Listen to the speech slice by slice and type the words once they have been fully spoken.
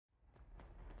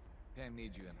Pam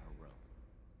needs you in her room.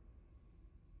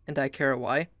 And I care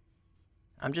why.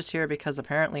 I'm just here because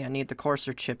apparently I need the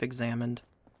Courser chip examined.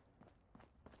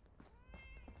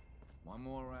 One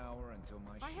more hour until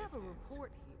my I shift have a ends.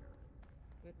 report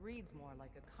here. It reads more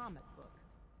like a comic book.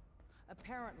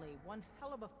 Apparently, one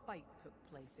hell of a fight took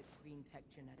place at Green Tech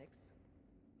Genetics.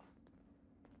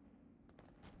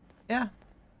 Yeah.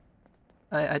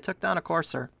 I took down a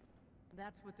Courser.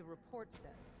 That's what the report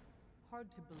says. Hard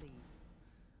to believe.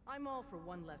 I'm all for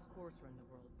one less Courser in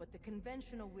the world, but the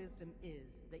conventional wisdom is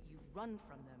that you run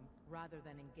from them rather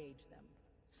than engage them.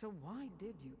 So why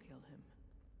did you kill him?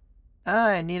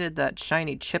 I needed that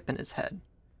shiny chip in his head.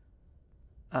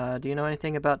 Do you know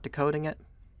anything about decoding it?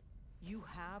 You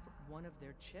have one of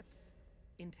their chips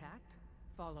intact?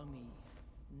 Follow me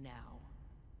now.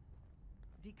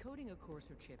 Decoding a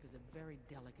Courser chip is a very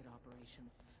delicate operation.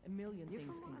 A million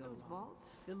things can go wrong. Vaults?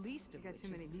 The least of You got which too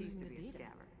many is teeth losing to the be a data.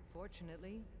 scammer.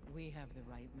 Fortunately, we have the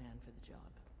right man for the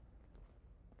job.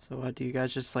 So what, do you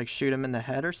guys just like shoot him in the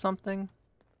head or something?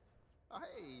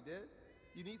 Hey, Dad.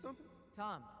 You need something?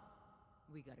 Tom,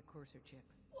 we got a Courser chip.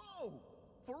 Whoa!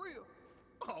 For real?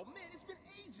 Oh man, it's been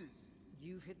ages.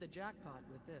 You've hit the jackpot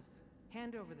with this.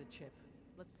 Hand over the chip.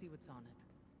 Let's see what's on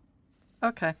it.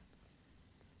 Okay.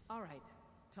 All right,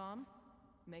 Tom,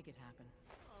 make it happen.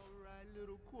 All right,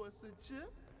 little Corsa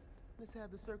chip. Let's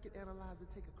have the circuit analyzer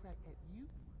take a crack at you.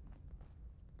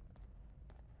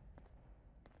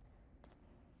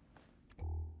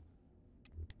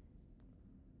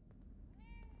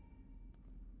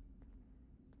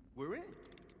 We're in.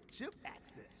 Chip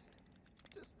accessed.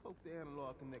 Just poke the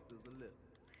analog connectors a little.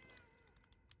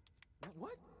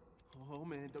 What? Oh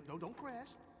man, don't crash.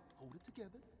 Hold it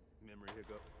together. Memory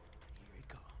hiccup. Here it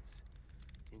comes.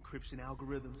 Encryption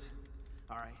algorithms.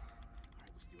 All right,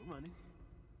 we're still running.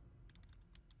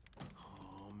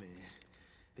 Oh man,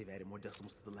 they've added more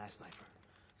decimals to the last cipher.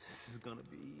 This is gonna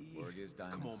be. Word is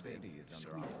Diamond Come on, City baby. is Show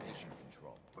under me that. opposition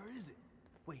control. Where is it?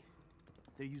 Wait,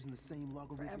 they're using the same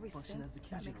logarithmic Every function synth as the key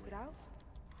that makes it generator. out,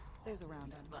 there's a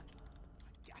round Got on. lucky.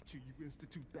 I got you, you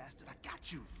institute bastard. I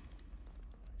got you.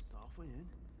 Solve for N.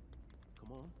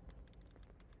 Come on.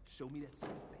 Show me that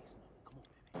second base number. Come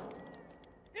on,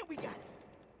 baby. And we got it.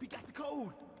 We got the code.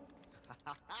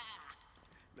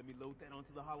 Let me load that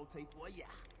onto the holotape for ya.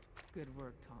 Good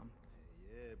work, Tom.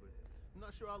 Yeah, but I'm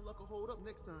not sure our luck will hold up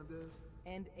next time, Dev.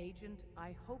 And Agent,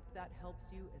 I hope that helps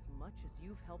you as much as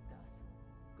you've helped us.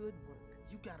 Good work.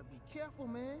 You gotta be careful,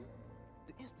 man.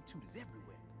 The Institute is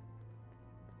everywhere.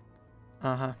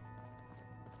 Uh-huh.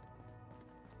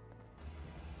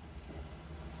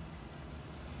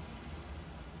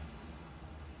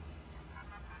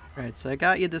 Right, so I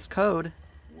got you this code.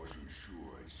 Wasn't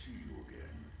sure I'd see you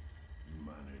again. You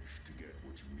managed to get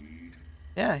what you need?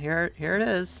 Yeah, here it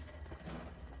is.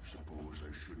 Suppose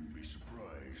I shouldn't be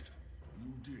surprised.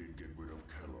 You did get rid of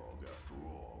Kellogg after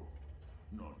all.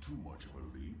 Not too much of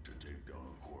a leap to take down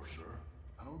a Courser.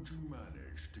 How'd you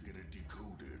manage to get it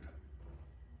decoded?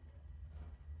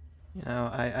 You know,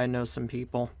 I know some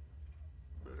people.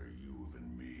 Better you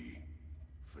than me.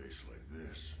 Face like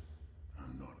this,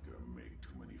 I'm not gonna make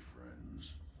too many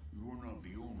friends. You're not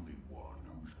the only one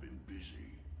who's been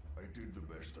busy. I did the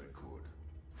best I could.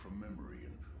 From memory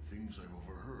and things I've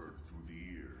overheard through the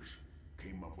years.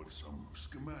 Came up with some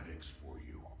schematics for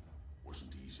you.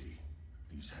 Wasn't easy.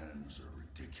 These hands are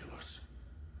ridiculous.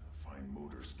 Fine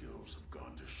motor skills have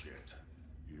gone to shit.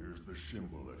 Here's the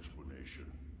symbol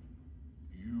explanation.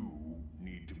 You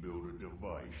need to build a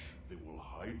device that will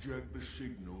hijack the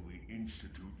signal the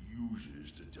Institute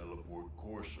uses to teleport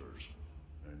coursers,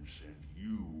 and send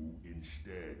you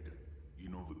instead. You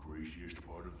know the craziest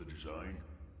part of the design?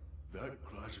 That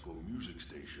classical music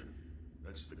station.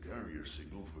 That's the carrier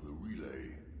signal for the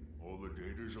relay. All the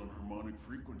data's on harmonic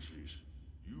frequencies.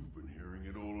 You've been hearing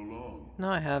it all along. No,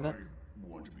 I haven't. I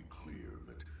want to be clear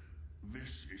that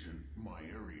this isn't my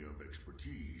area of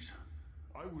expertise.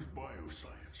 I was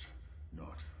bioscience,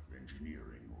 not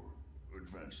engineering or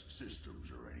advanced systems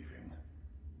or anything.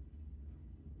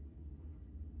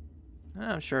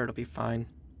 I'm sure it'll be fine.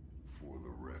 For the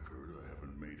record, I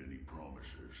haven't made any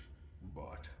promises,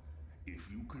 but if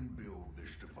you can build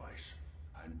this device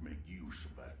and make use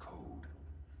of that code,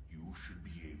 you should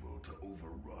be able to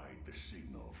override the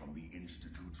signal from the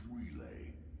Institute's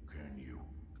relay. Can you?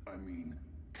 I mean,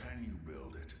 can you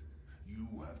build it? You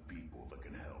have people that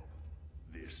can help.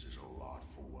 This is a lot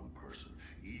for one person,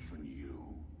 even you.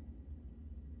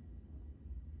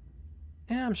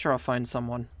 Yeah, I'm sure I'll find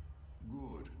someone.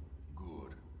 Good,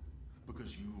 good.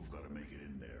 Because you've got to make it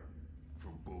in there.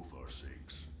 For both our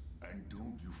sakes. And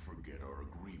don't you forget our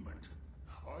agreement.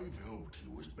 I've helped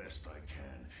you as best I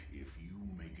can. If you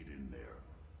make it in there.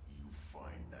 You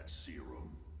find that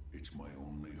serum. It's my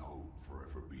only hope for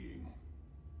ever being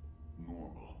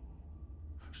normal.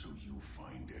 So you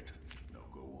find it. Now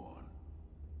go on.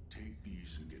 Take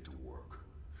these and get to work.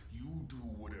 You do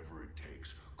whatever it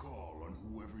takes. Call on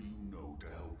whoever you know to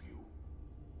help you.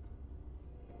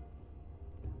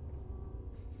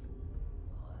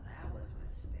 Oh, that was a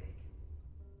mistake.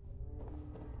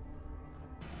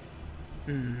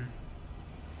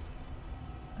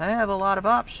 I have a lot of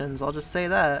options, I'll just say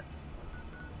that.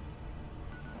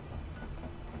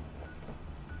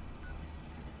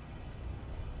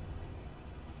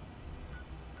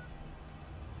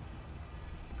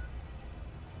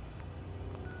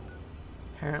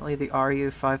 Apparently the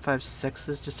RU-556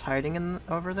 is just hiding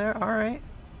over there? Alright.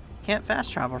 Can't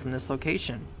fast travel from this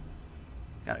location.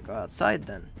 Gotta go outside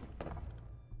then.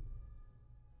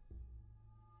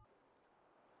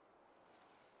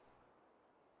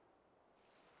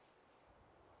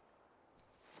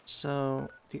 So,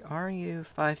 the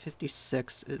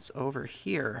RU-556 is over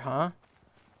here, huh?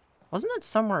 Wasn't it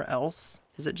somewhere else?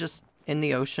 Is it just in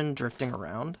the ocean drifting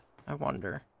around? I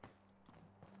wonder.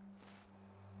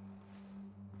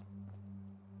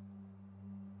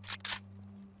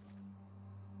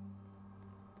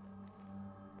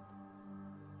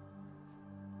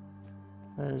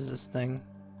 What is this thing?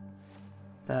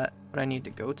 Is that what I need to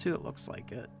go to? It looks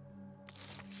like it.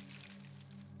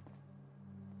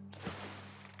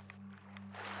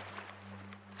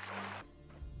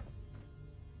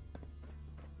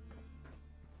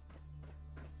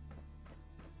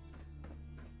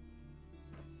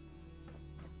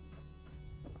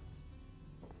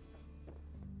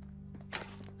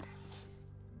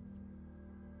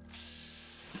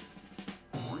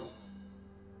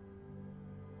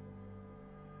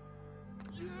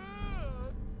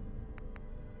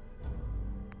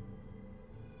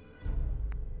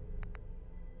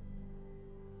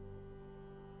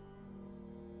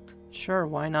 Sure,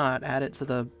 why not? Add it to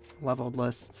the leveled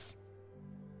lists.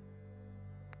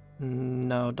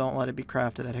 No, don't let it be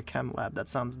crafted at a chem lab. That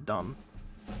sounds dumb.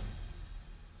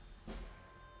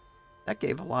 That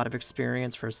gave a lot of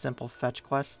experience for a simple fetch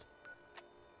quest.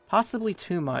 Possibly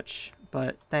too much,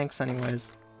 but thanks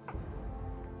anyways.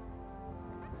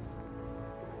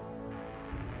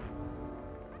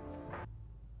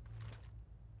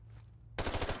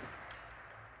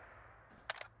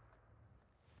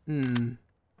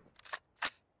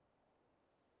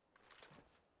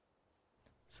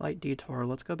 Slight detour.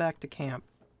 Let's go back to camp.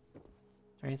 Is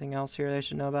there anything else here they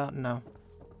should know about? No.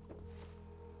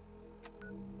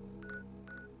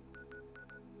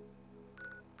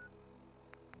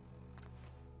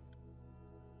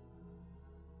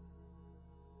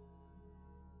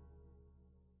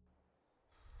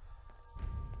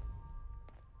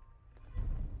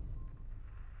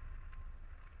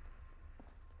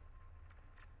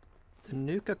 The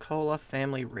Nuka-Cola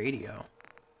family radio.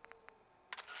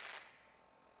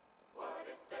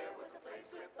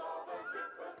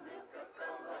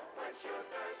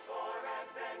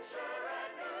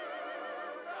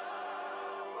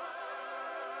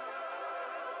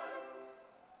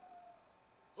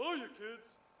 Hiya,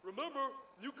 kids! Remember,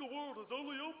 Nuka World is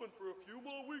only open for a few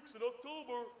more weeks in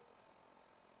October.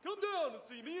 Come down and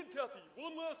see me and Kathy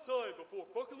one last time before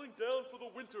buckling down for the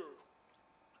winter.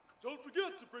 Don't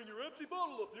forget to bring your empty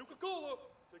bottle of Nuka-Cola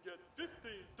to get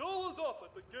 $15 off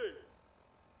at the gate.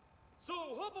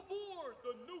 So hop aboard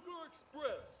the Nuka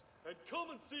Express and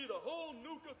come and see the whole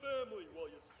Nuka family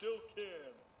while you still can.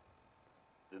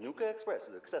 The Nuka Express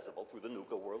is accessible through the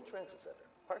Nuka World Transit Center.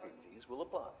 Parking fees will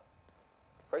apply.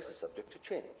 Price is subject to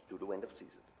change due to end of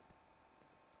season.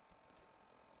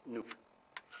 Nuka.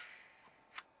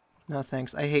 No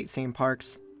thanks, I hate theme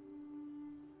parks.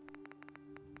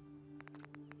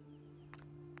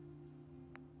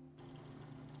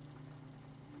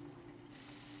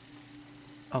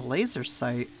 A laser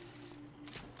sight?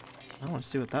 I want to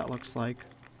see what that looks like.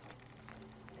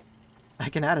 I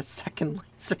can add a second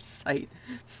laser sight.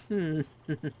 You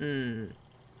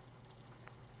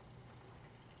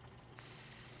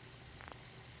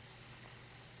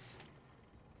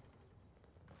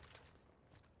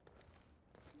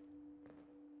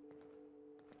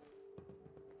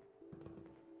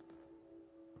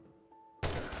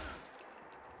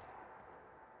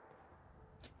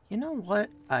know what?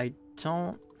 I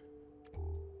don't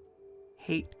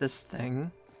hate this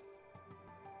thing.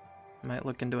 I might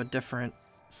look into a different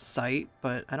site,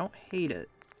 but I don't hate it.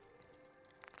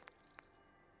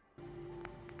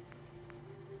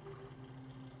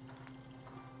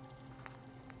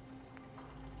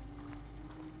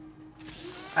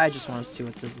 I just want to see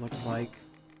what this looks like.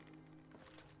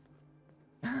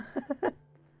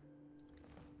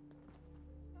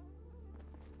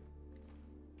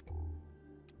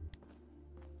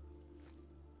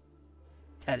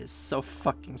 That is so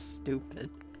fucking stupid.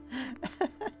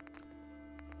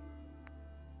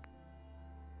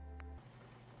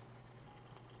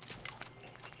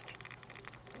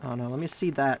 Oh no, let me see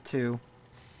that too.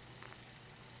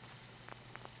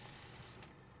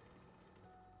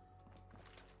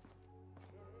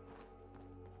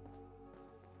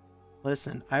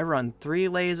 Listen, I run 3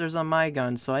 lasers on my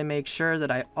gun, so I make sure that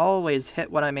I always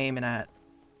hit what I'm aiming at.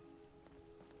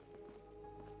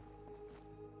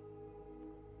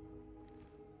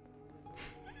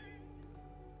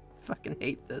 Fucking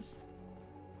hate this.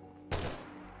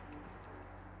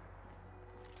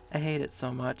 I hate it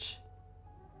so much.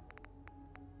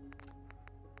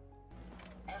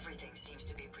 Everything seems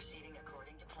to be proceeding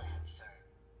according to plan, sir.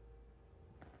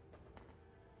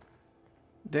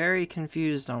 Very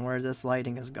confused on where this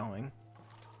lighting is going.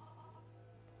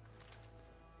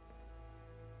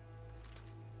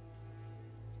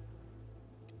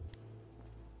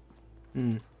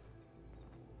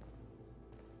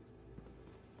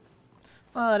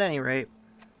 Well, at any rate,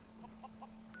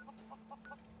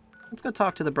 let's go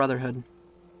talk to the Brotherhood.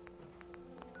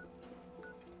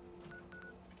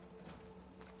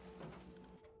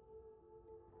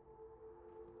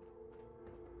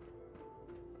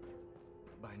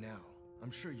 By now,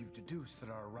 I'm sure you've deduced that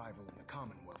our arrival in the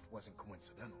Commonwealth wasn't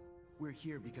coincidental. We're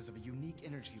here because of a unique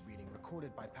energy reading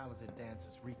recorded by Paladin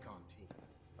Dance's recon team.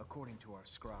 According to our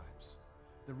scribes,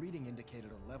 the reading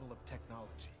indicated a level of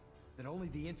technology that only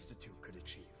the Institute could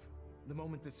achieve. The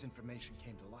moment this information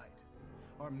came to light,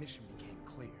 our mission became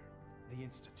clear. The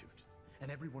Institute, and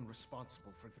everyone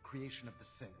responsible for the creation of the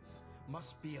synths,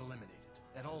 must be eliminated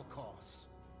at all costs.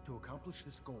 To accomplish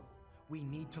this goal, we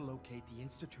need to locate the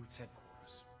Institute's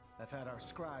headquarters. I've had our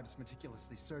scribes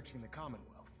meticulously searching the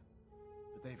Commonwealth,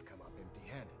 but they've come up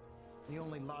empty-handed. The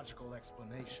only logical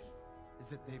explanation is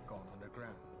that they've gone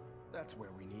underground. That's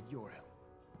where we need your help.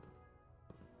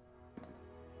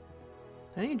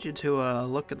 I need you to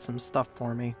look at some stuff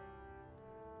for me.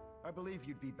 I believe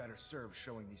you'd be better served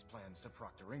showing these plans to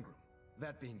Proctor Ingram.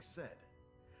 That being said,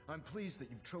 I'm pleased that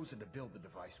you've chosen to build the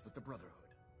device with the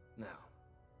Brotherhood. Now,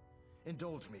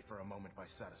 indulge me for a moment by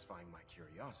satisfying my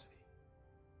curiosity.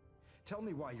 Tell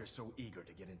me why you're so eager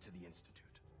to get into the Institute.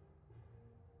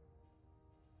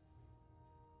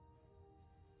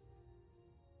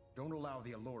 Don't allow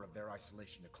the allure of their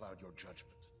isolation to cloud your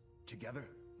judgment. Together,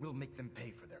 we'll make them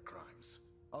pay for their crimes.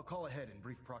 I'll call ahead and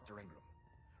brief Proctor Ingram.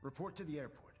 Report to the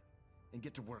airport, and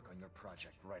get to work on your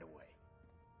project right away.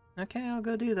 Okay, I'll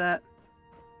go do that.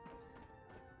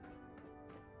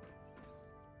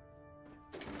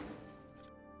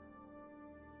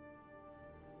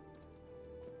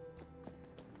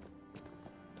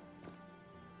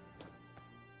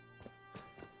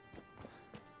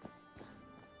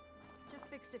 Just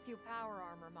fixed a few power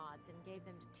armor mods and gave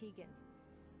them to Tegan.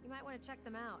 You might want to check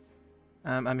them out.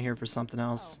 I'm here for something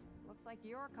else. Oh, looks like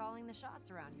you're calling the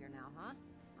shots around here now, huh?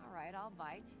 All right, I'll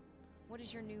bite. What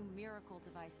does your new miracle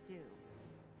device do?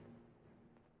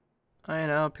 I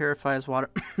know, purifies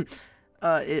water.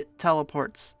 It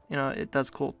teleports. You know, it does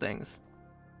cool things.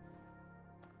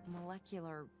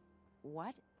 Molecular...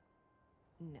 what?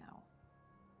 No.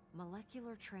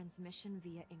 Molecular transmission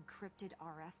via encrypted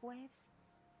RF waves?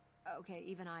 Okay,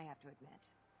 even I have to admit,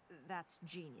 that's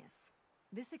genius.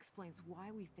 This explains why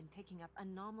we've been picking up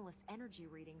anomalous energy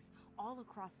readings all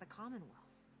across the Commonwealth.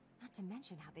 Not to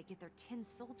mention how they get their tin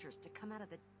soldiers to come out of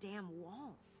the damn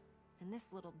walls. And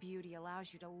this little beauty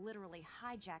allows you to literally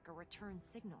hijack a return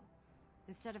signal.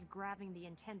 Instead of grabbing the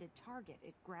intended target,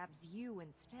 it grabs you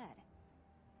instead.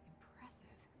 Impressive.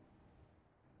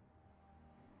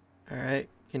 Alright,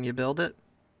 can you build it?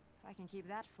 If I can keep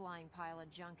that flying pile of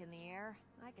junk in the air,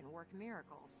 I can work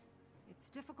miracles. It's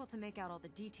difficult to make out all the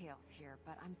details here,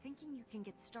 but I'm thinking you can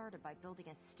get started by building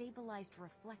a stabilized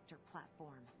reflector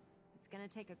platform. It's gonna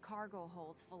take a cargo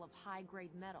hold full of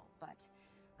high-grade metal, but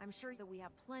I'm sure that we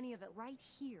have plenty of it right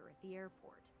here at the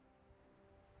airport.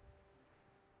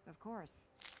 Of course,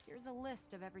 here's a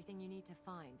list of everything you need to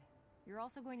find. You're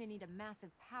also going to need a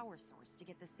massive power source to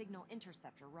get the signal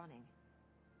interceptor running.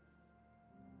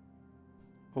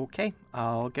 Okay,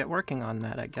 I'll get working on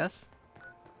that, I guess.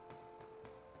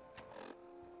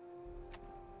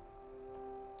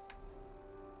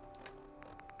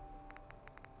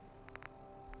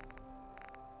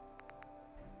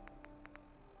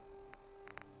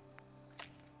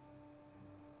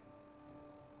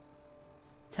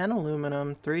 $10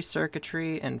 aluminum, 3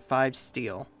 circuitry, and 5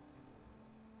 steel.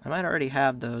 I might already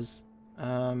have those.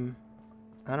 I don't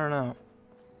know.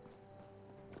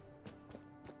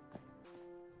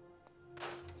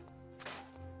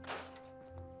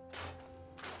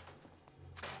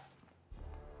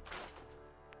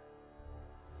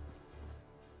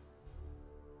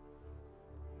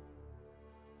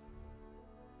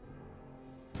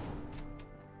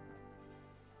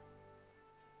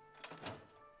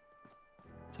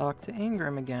 Talk to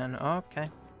Ingram again. Okay.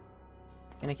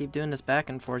 Gonna keep doing this back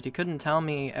and forth. You couldn't tell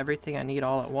me everything I need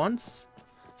all at once?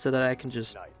 So that I can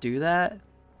just do that?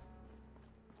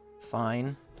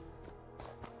 Fine.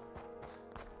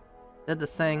 Did the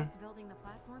thing. Building the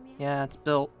platform yet? Yeah, it's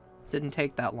built. Didn't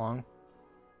take that long.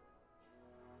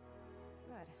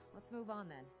 Good. Let's move on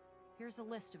then. Here's a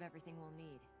list of everything we'll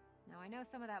need. Now I know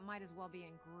some of that might as well be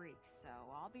in Greek, so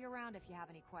I'll be around if you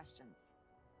have any questions.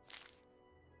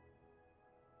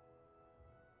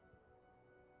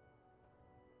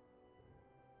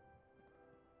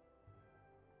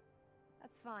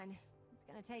 That's fine. It's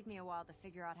gonna take me a while to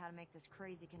figure out how to make this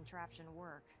crazy contraption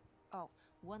work. Oh,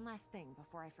 one last thing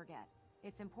before I forget.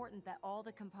 It's important that all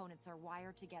the components are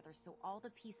wired together so all the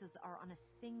pieces are on a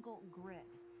single grid.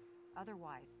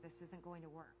 Otherwise, this isn't going to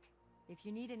work. If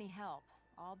you need any help,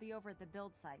 I'll be over at the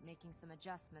build site making some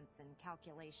adjustments and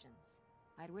calculations.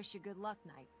 I'd wish you good luck,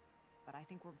 Knight, but I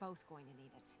think we're both going to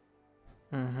need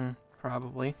it. Mm-hmm,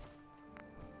 probably.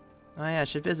 Oh yeah, I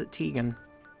should visit Tegan.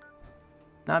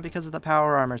 Not because of the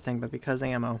power armor thing, but because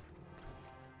ammo.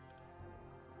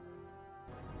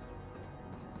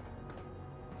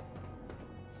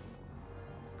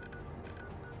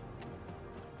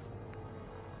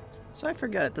 So I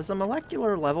forget, does a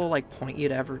molecular level like point you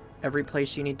to every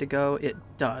place you need to go? It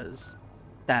does.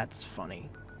 That's funny.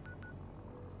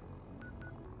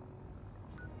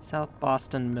 South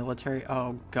Boston Military.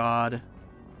 Oh god.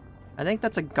 I think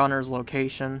that's a gunner's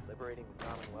location. Liberating the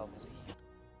Commonwealth is a...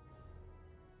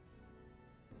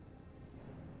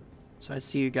 So I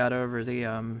see you got over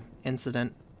the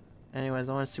incident. Anyways,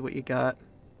 I want to see what you got.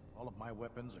 All of my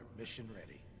weapons are mission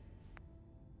ready.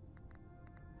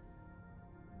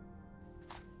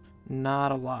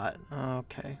 Not a lot.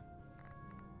 Okay.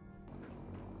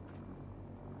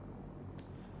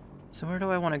 So where do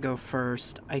I want to go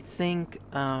first? I think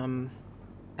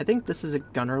this is a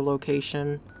gunner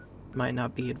location. Might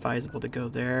not be advisable to go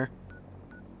there.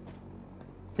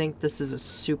 I think this is a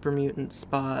super mutant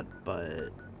spot, but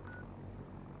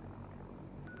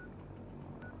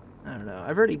I don't know.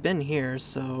 I've already been here,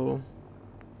 so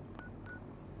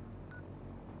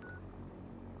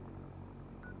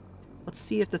let's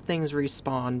see if the things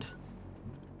respawned.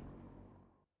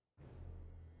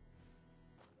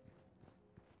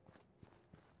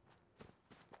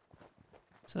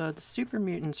 So the super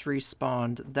mutants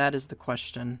respawned. That is the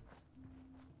question.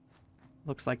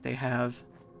 Looks like they have.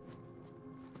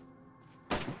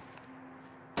 Hey,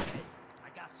 I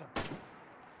got some.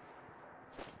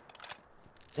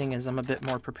 Thing is, I'm a bit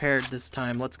more prepared this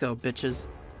time. Let's go, bitches.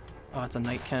 Oh, it's a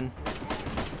Nightkin.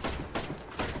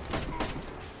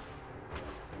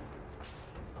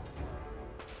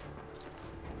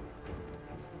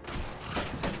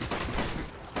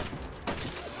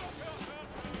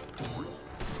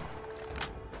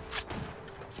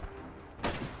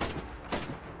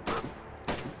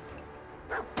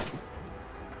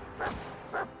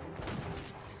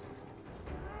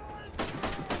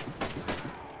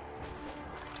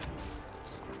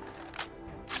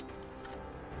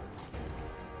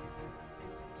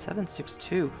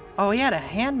 .762. Oh, he had a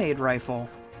handmade rifle.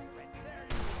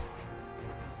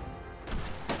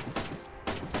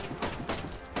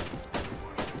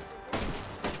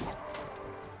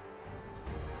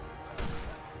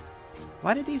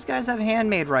 Why did these guys have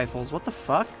handmade rifles? What the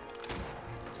fuck?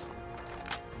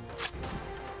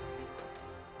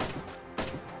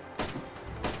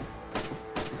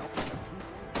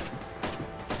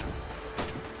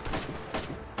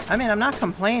 I mean, I'm not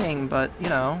complaining, but, you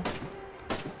know,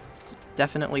 it's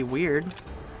definitely weird.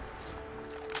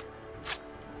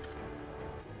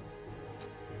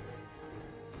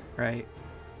 Right.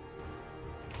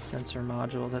 Sensor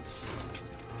module, that's...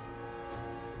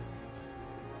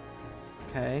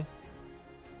 Okay.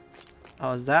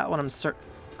 Oh, is that what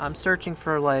I'm searching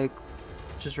for, like,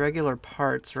 just regular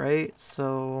parts, right?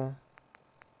 So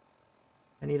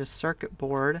I need a circuit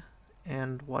board,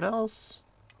 and what else?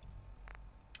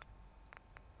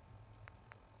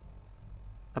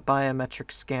 A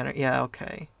biometric scanner. Yeah,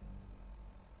 okay.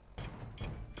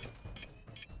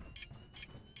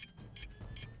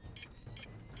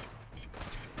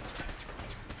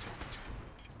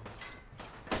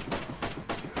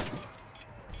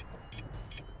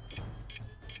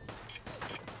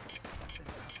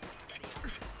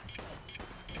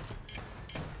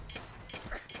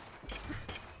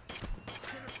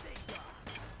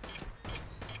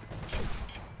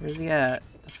 Where's he at?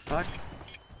 The fuck?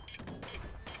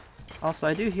 Also,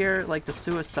 I do hear, like, the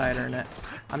suicider in it.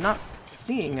 I'm not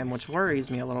seeing him, which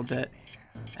worries me a little bit.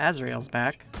 Azrael's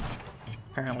back.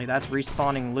 Apparently that's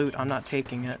respawning loot. I'm not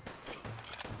taking it.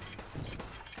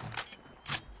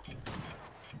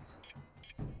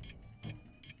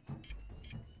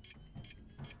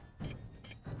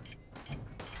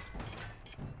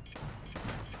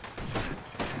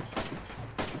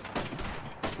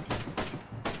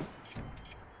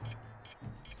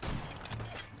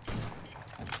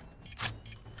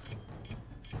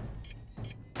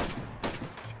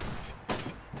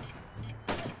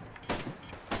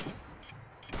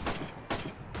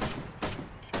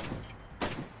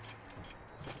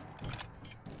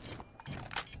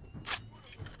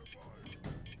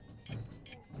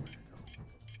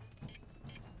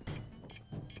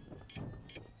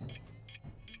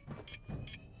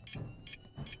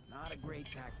 Not a great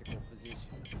tactical position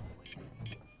to play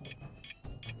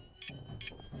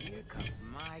in. Here comes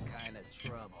my kind of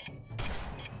trouble.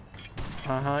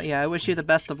 Uh-huh, yeah, I wish you the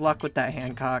best of luck with that,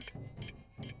 Hancock.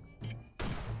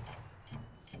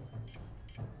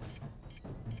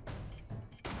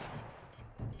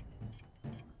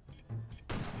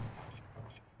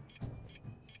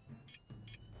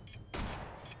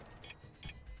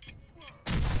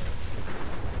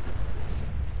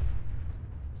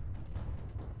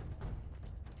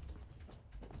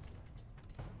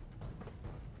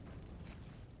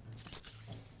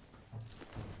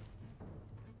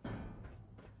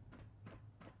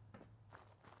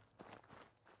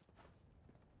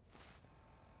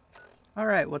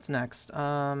 Alright, what's next?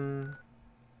 Medford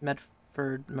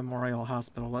Memorial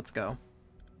Hospital, let's go.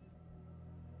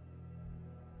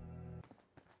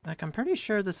 Like, I'm pretty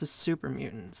sure this is super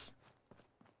mutants.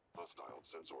 Hostile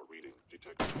sensor reading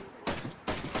detected.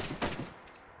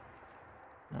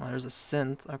 Well, there's a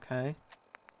synth, okay.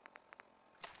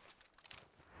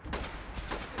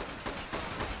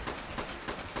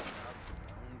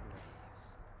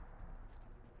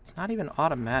 It's not even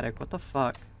automatic, what the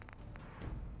fuck?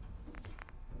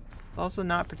 It's also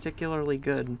not particularly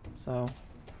good, so...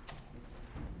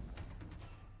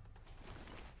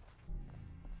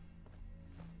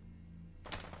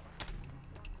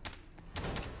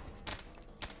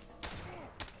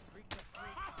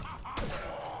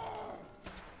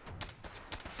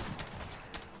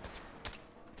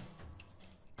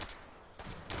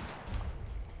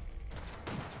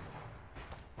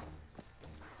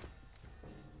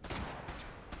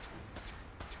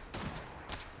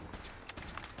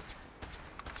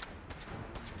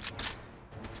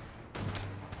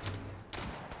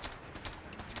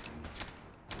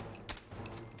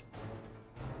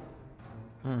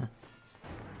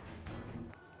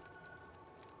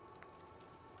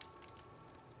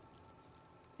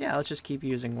 Yeah, let's just keep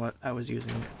using what I was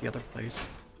using at the other place.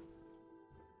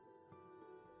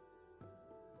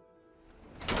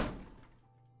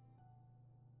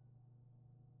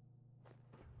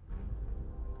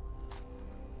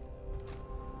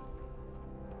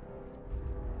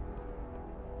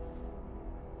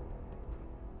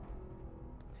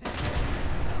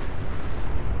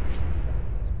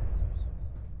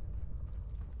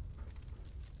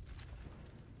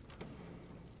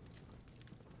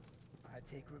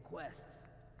 Take requests.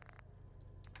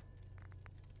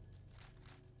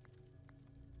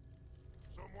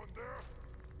 Someone there?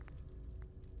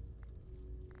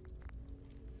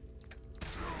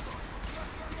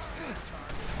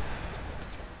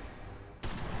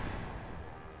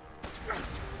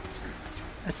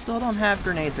 I still don't have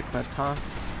grenades equipped, huh?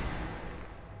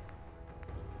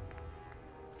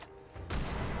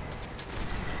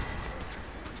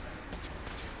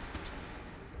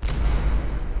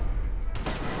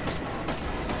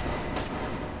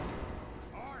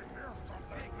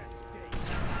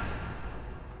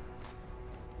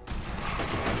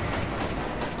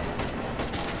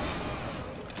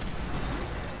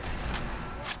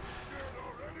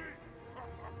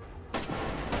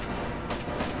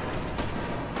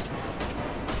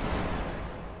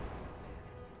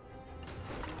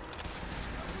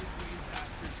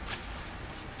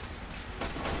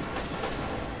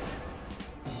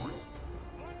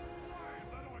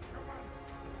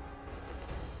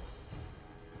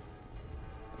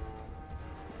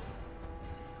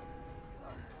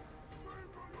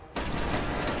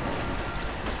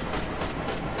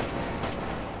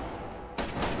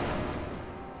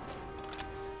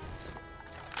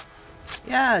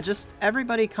 Yeah, just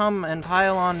everybody come and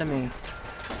pile onto me.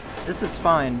 This is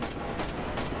fine.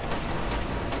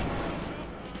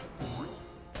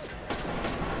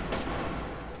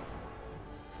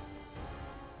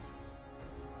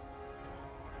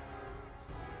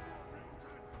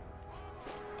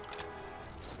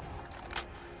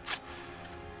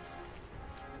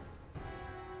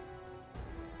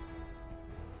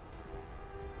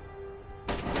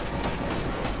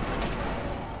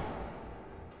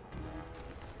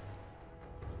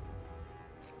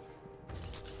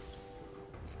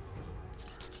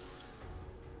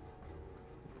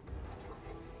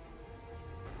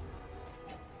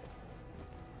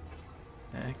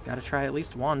 Gotta try at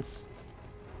least once.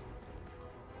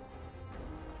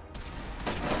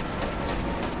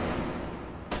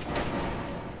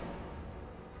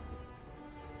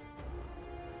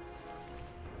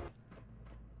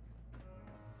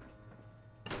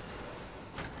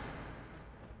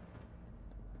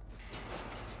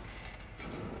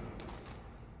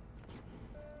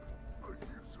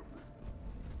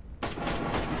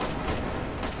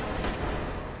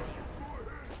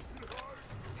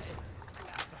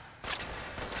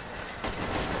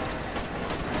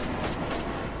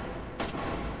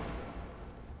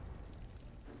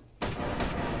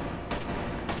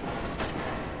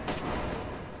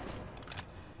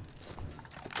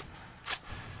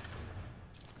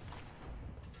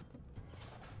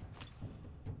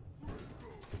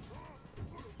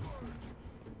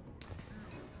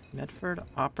 Medford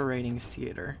Operating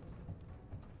Theater.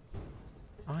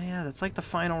 Oh yeah, that's like the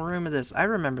final room of this. I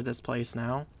remember this place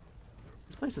now.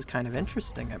 This place is kind of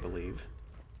interesting, I believe.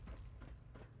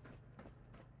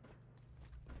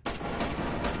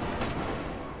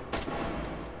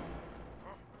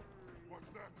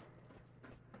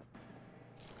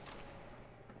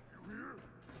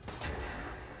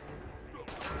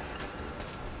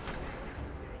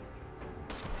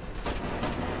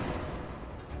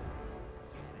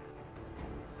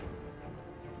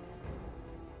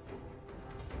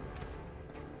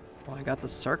 Well, I got the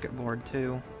circuit board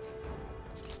too.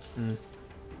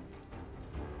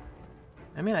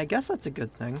 I mean, I guess that's a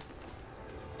good thing.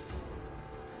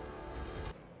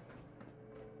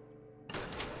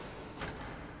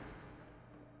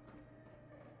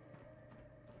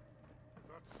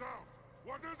 That sound!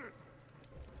 What is it?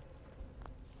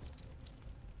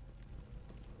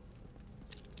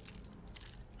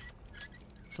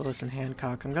 So listen,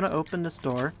 Hancock, I'm gonna open this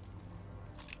door.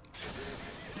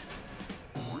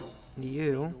 And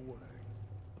you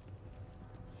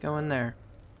go in there.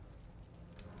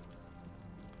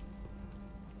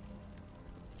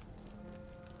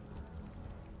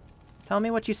 Tell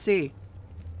me what you see.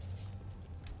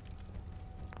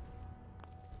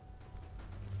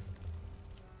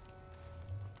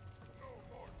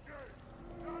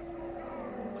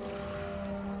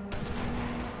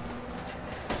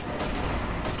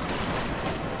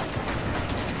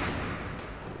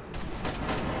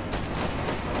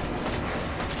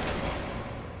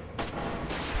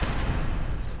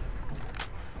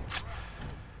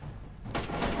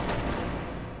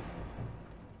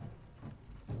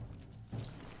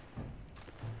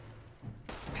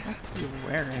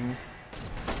 Wearing.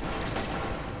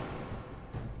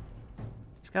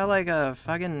 He's got like a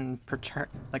fucking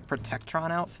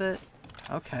Protectron outfit.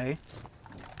 Okay.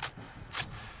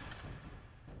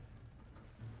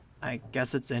 I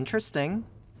guess it's interesting.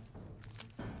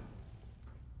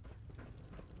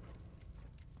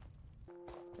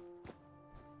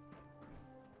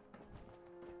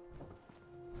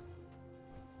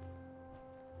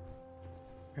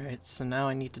 Right, so now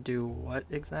I need to do what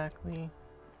exactly?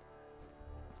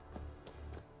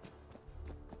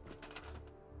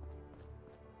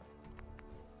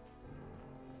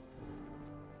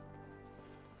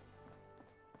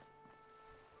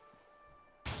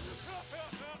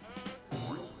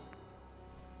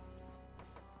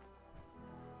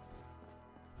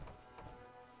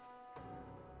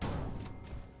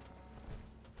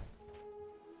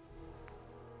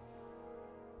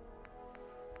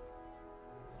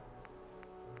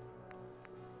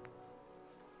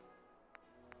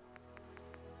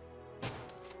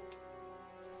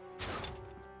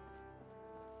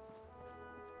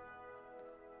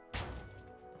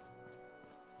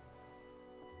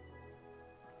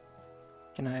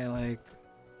 Can I, like,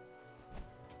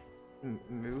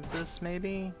 move this,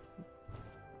 maybe?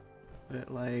 Put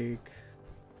it, like...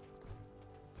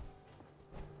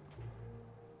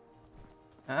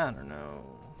 I don't know...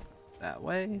 that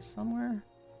way, somewhere?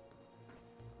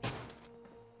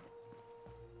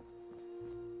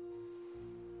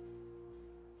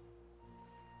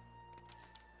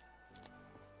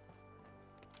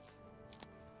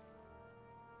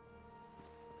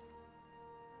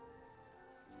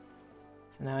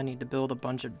 Now I need to build a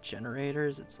bunch of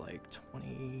generators. It's like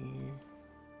 20...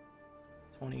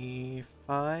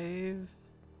 25...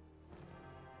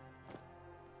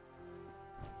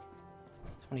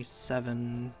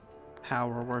 27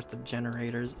 power worth of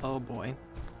generators. Oh boy.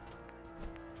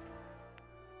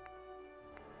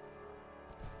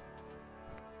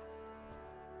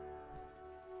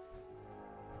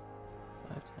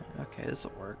 Okay, this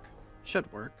will work.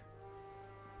 Should work.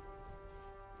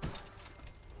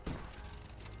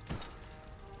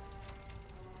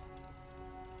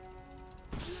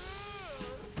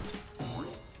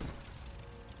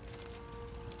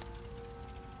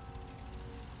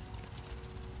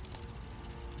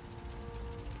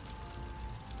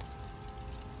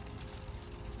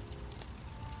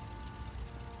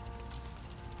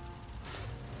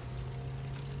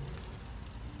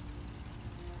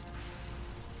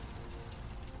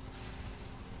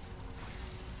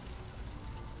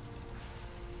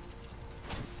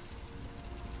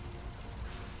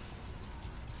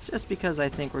 Just because I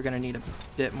think we're gonna need a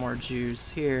bit more juice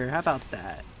here. How about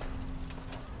that?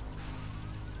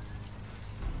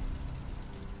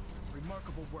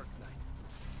 Remarkable work, Knight.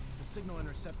 The signal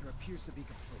interceptor appears to be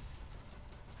complete.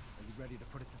 Are you ready to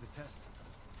put it to the test?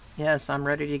 Yes, I'm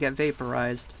ready to get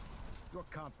vaporized. Your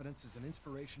confidence is an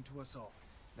inspiration to us all.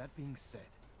 That being said,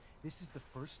 this is the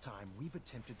first time we've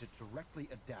attempted to directly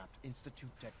adapt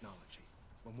Institute technology.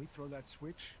 When we throw that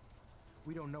switch,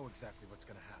 we don't know exactly what's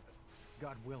gonna happen.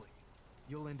 God willing,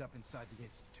 you'll end up inside the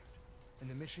Institute, and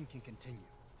the mission can continue.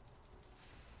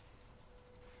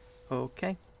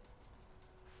 Okay.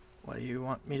 What do you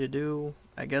want me to do,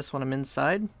 I guess, when I'm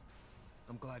inside?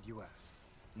 I'm glad you asked.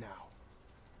 Now,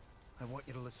 I want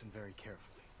you to listen very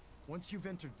carefully. Once you've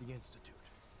entered the Institute,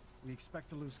 we expect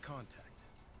to lose contact,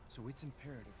 so it's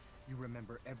imperative you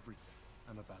remember everything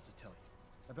I'm about to tell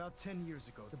you. About 10 years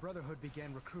ago, the Brotherhood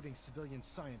began recruiting civilian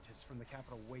scientists from the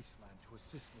capital wasteland to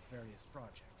assist with various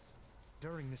projects.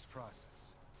 During this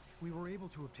process, we were able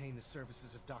to obtain the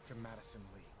services of Dr. Madison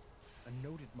Lee, a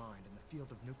noted mind in the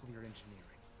field of nuclear engineering.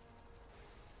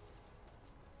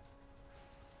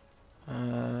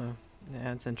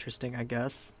 Yeah, it's interesting, I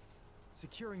guess.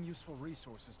 Securing useful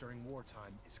resources during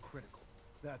wartime is critical.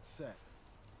 That said,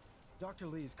 Dr.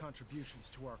 Lee's contributions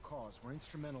to our cause were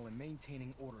instrumental in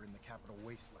maintaining order in the capital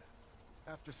wasteland.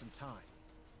 After some time,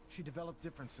 she developed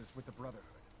differences with the Brotherhood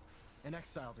and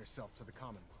exiled herself to the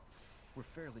Commonwealth. We're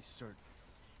fairly certain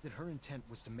that her intent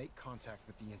was to make contact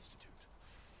with the Institute.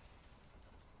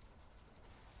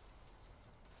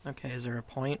 Okay, is there a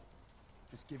point?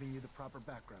 Just giving you the proper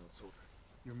background, soldier.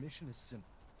 Your mission is simple.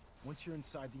 Once you're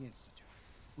inside the Institute,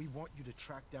 we want you to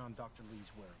track down Dr.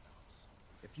 Lee's whereabouts.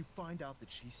 If you find out that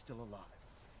she's still alive,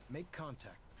 make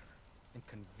contact with her and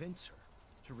convince her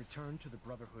to return to the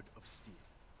Brotherhood of Steel.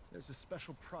 There's a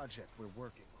special project we're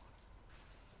working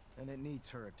on, and it needs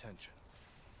her attention.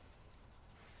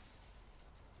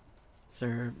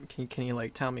 Sir, can you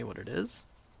like tell me what it is?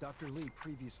 Dr. Lee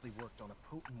previously worked on a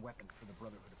potent weapon for the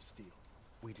Brotherhood of Steel.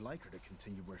 We'd like her to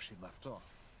continue where she left off.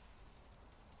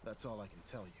 That's all I can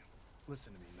tell you.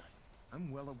 Listen to me, Knight.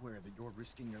 I'm well aware that you're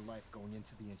risking your life going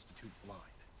into the Institute blind.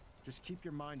 Just keep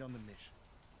your mind on the mission.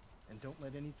 And don't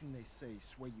let anything they say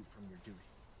sway you from your duty.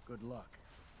 Good luck.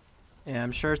 Yeah,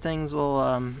 I'm sure things will,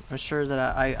 I'm sure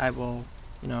that I will,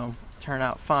 you know, turn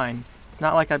out fine. It's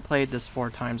not like I played this 4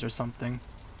 times or something.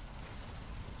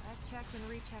 I've checked and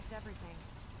rechecked everything.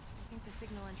 I think the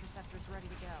signal interceptor's ready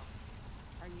to go.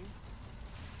 Are you?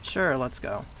 Sure, let's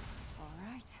go. All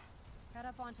right. Head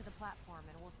up onto the platform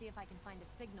and we'll see if I can find a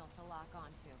signal to lock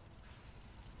onto.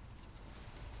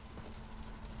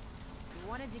 You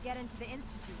wanted to get into the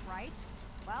Institute, right?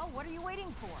 Well, what are you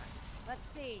waiting for? Let's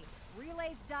see.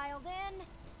 Relays dialed in.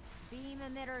 Beam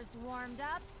emitters warmed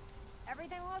up.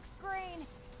 Everything looks green.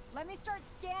 Let me start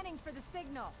scanning for the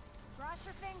signal. Cross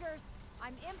your fingers.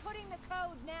 I'm inputting the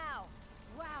code now.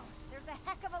 Wow, there's a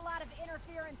heck of a lot of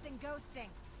interference and ghosting.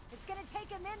 It's gonna take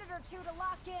a minute or 2 to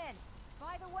lock in.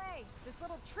 By the way, this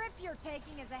little trip you're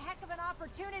taking is a heck of an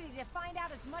opportunity to find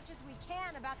out as much as we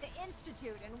can about the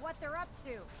Institute and what they're up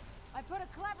to. I put a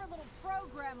clever little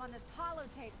program on this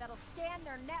holotape that'll scan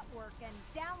their network and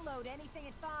download anything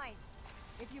it finds.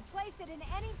 If you place it in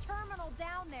any terminal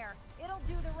down there, it'll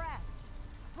do the rest.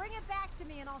 Bring it back to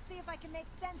me and I'll see if I can make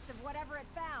sense of whatever it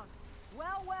found.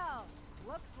 Well, well,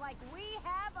 looks like we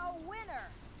have a winner.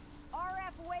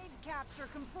 RF wave capture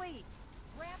complete.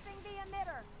 Ramping the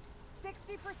emitter.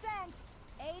 60%,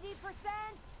 80%.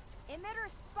 Emitter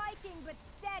spiking but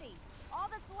steady. All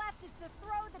that's left is to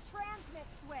throw the transmit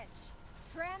switch.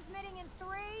 Transmitting in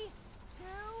 3, 2,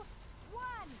 1.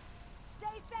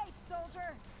 Stay safe,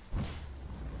 soldier.